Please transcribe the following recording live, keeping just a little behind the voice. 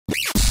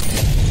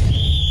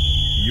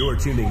You're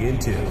tuning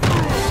into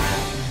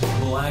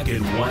Black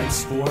and White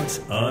Sports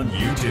on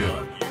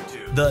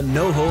YouTube. The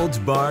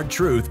no-holds-barred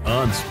truth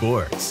on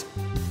sports.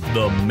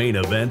 The main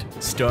event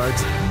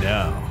starts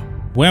now.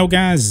 Well,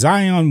 guys,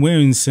 Zion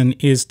Williamson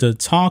is the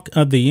talk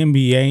of the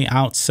NBA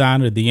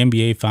outside of the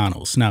NBA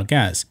Finals. Now,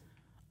 guys,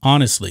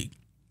 honestly,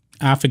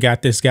 I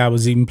forgot this guy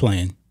was even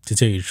playing, to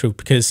tell you the truth,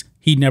 because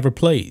he never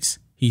plays.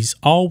 He's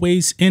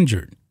always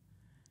injured.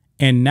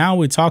 And now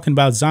we're talking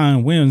about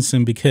Zion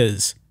Williamson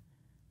because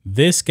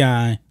this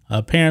guy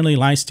apparently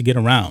likes to get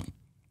around.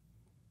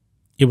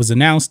 It was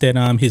announced that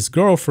his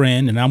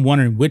girlfriend, and I'm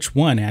wondering which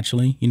one,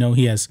 actually. You know,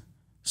 he has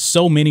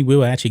so many.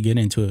 We'll actually get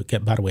into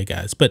it, by the way,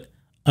 guys. But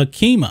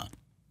Akima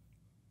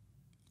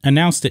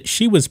announced that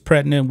she was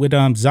pregnant with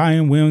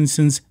Zion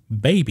Williamson's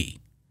baby.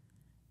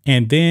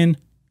 And then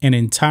an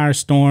entire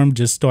storm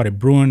just started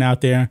brewing out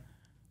there.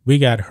 We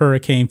got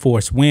hurricane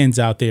force winds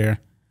out there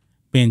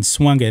being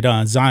swung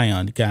at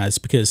Zion, guys,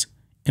 because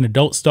an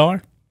adult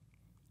star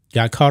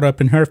got caught up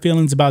in her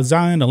feelings about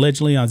Zion.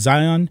 Allegedly,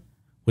 Zion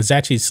was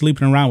actually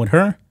sleeping around with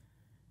her.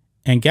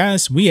 And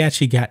guys, we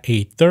actually got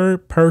a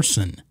third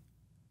person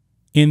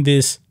in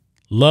this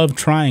love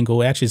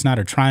triangle. Actually, it's not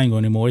a triangle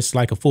anymore. It's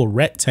like a full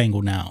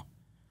rectangle now,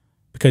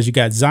 because you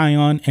got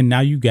Zion and now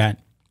you got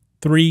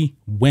 3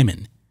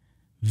 women.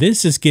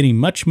 This is getting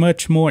much,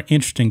 much more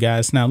interesting,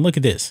 guys. Now, look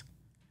at this.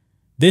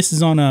 This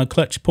is on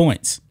Clutch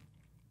Points.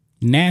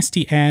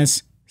 Nasty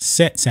ass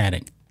sex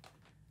addict.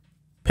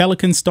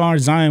 Pelican star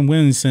Zion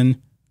Williamson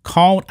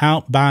called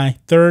out by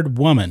third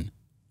woman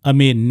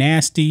amid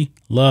nasty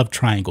love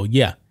triangle.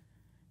 Yeah,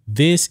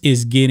 this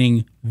is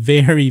getting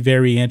very,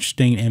 very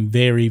interesting and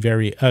very,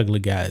 very ugly,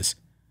 guys.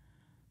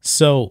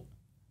 So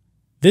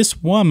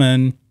this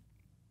woman,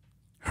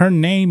 her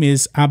name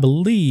is, I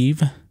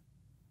believe,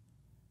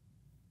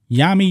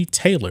 Yami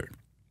Taylor.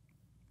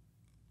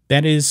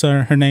 That is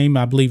her name,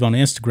 I believe, on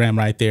Instagram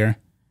right there.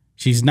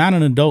 She's not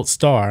an adult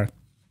star.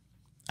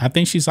 I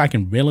think she's like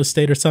in real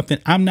estate or something.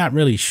 I'm not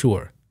really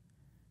sure.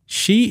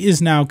 She is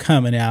now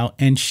coming out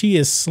and she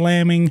is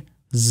slamming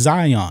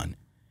Zion.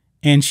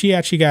 And she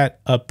actually got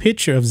a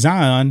picture of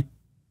Zion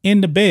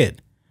in the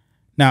bed.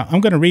 Now,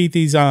 I'm going to read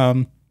these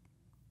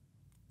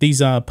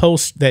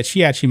posts that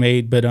she actually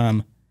made. But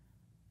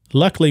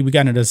luckily, we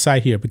got into the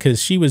site here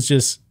because she was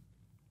just,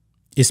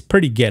 it's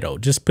pretty ghetto.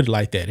 Just put it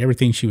like that.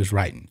 Everything she was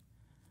writing.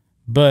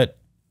 But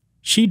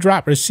she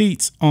dropped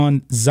receipts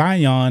on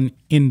Zion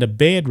in the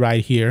bed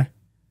right here.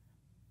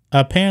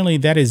 Apparently,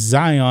 that is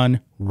Zion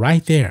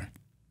right there.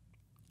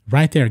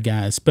 Right there,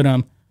 guys.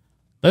 But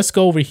let's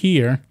go over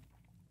here,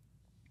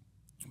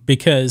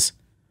 because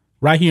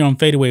right here on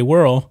Fadeaway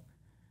World,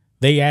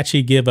 they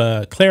actually give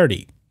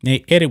clarity.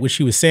 They edit what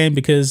she was saying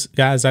because,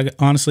 guys, I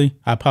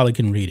probably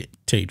couldn't read it,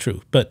 tell you the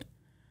truth. But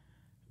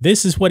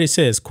this is what it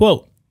says,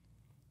 quote,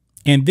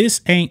 "And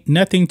this ain't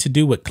nothing to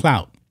do with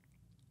clout.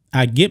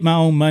 I get my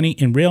own money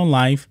in real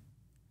life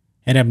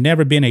and have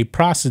never been a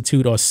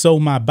prostitute or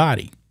sold my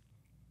body.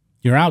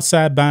 You're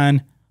outside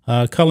buying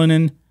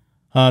Cullinan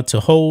to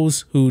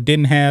hoes who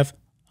didn't have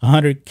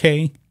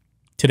 100K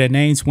to their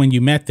names when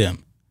you met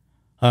them,"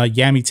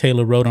 Yami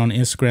Taylor wrote on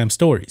Instagram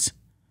stories.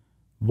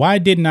 "Why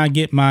didn't I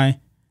get my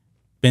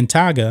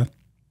Bentaga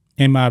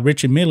and my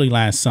Richard Milley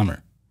last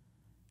summer?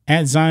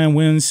 At Zion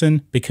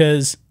Williamson,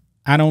 because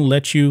I don't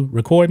let you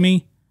record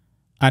me.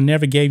 I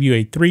never gave you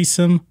a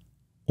threesome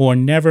or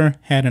never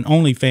had an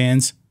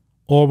OnlyFans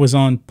or was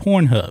on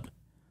Pornhub.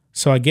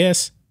 So I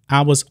guess I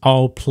was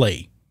all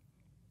play.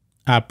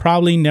 I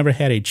probably never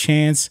had a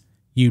chance,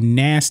 you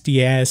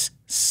nasty ass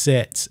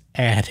sex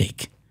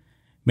addict."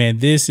 Man,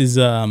 this is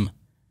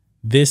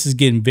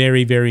getting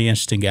very, very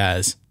interesting,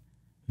 guys.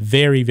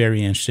 Very,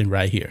 very interesting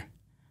right here.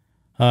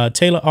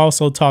 Taylor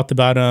also talked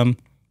about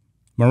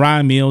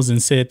Mariah Mills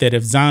and said that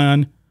if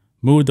Zion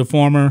moved the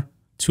former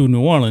to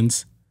New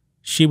Orleans,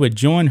 she would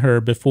join her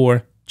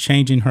before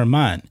changing her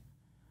mind.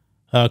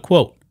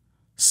 Quote,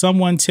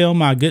 "Someone tell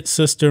my good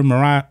sister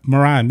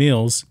Mariah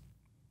Mills,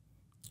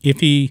 if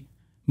he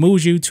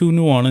moves you to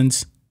New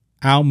Orleans,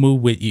 I'll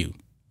move with you.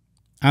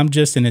 I'm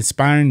just an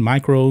inspiring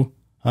micro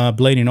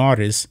blading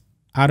artist.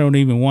 I don't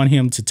even want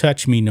him to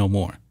touch me no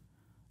more.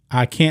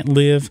 I can't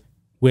live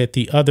with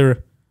the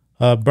other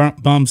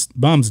bums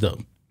though.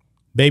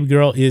 Baby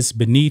girl is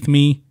beneath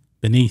me.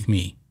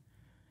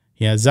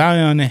 Yeah,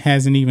 Zion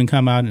hasn't even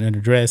come out and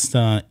addressed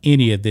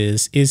any of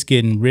this. It's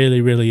getting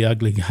really, really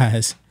ugly,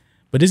 guys.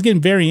 But it's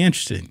getting very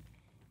interesting.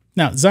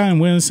 Now, Zion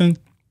Williamson,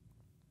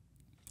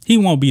 he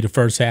won't be the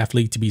first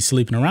athlete to be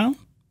sleeping around.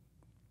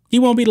 He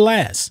won't be the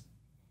last.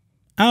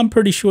 I'm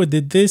pretty sure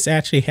that this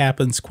actually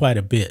happens quite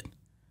a bit.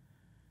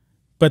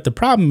 But the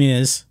problem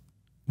is,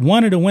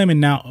 one of the women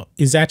now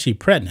is actually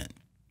pregnant.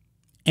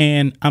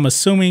 And I'm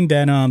assuming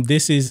that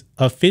this is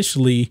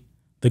officially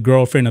the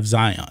girlfriend of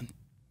Zion,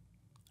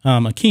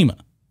 Akima,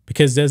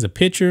 because there's a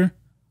picture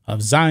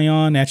of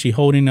Zion actually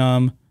holding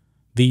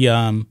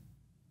the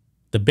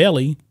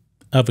belly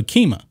of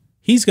Akima.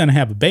 He's going to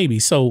have a baby.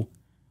 So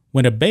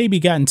when a baby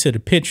got into the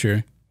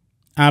picture,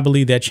 I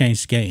believe that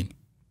changed the game.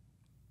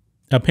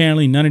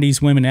 Apparently, none of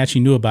these women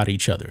actually knew about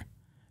each other.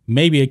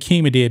 maybe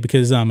Akima did,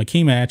 because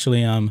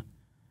Akima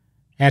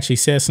actually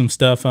said some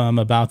stuff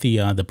about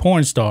the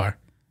porn star,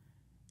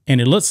 and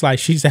it looks like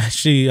she's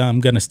actually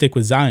gonna stick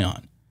with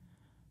Zion.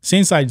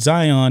 Seems like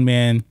Zion,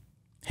 man,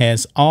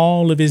 has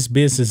all of his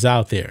business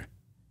out there,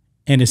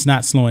 and it's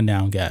not slowing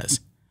down, guys.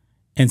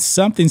 And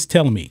something's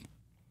telling me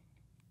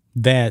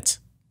that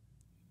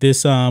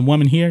this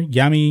woman here,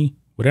 Yami,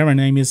 whatever her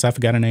name is, I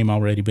forgot her name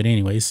already, but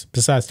anyways,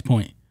 besides the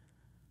point,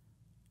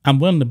 I'm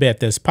willing to bet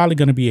there's probably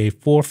going to be a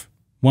fourth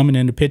woman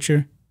in the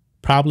picture,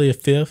 probably a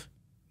fifth,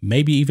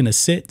 maybe even a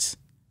sixth.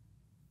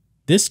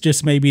 This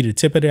just may be the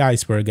tip of the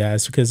iceberg,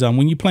 guys, because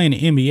when you play in the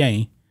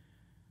NBA,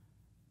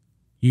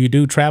 you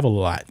do travel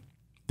a lot.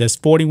 There's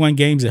 41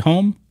 games at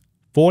home,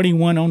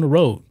 41 on the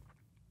road.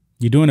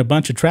 You're doing a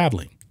bunch of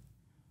traveling.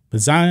 But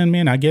Zion,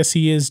 man, I guess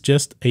he is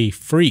just a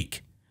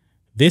freak.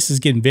 This is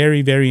getting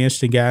very, very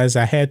interesting, guys.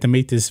 I had to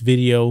make this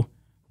video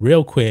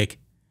real quick.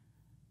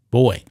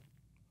 Boy,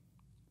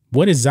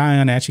 what is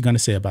Zion actually going to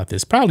say about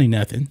this? Probably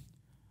nothing.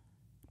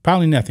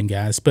 Probably nothing,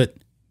 guys. But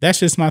that's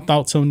just my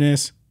thoughts on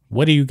this.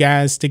 What do you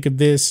guys think of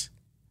this?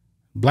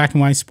 Black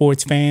and white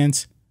sports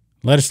fans,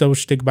 let us know what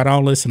you think about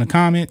all this in the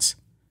comments.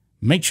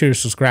 Make sure to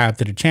subscribe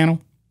to the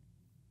channel,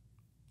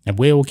 and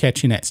we'll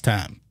catch you next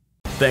time.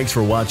 Thanks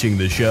for watching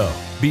the show.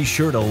 Be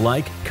sure to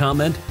like,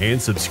 comment,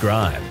 and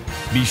subscribe.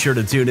 Be sure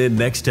to tune in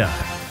next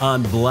time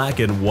on Black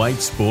and White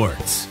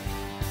Sports.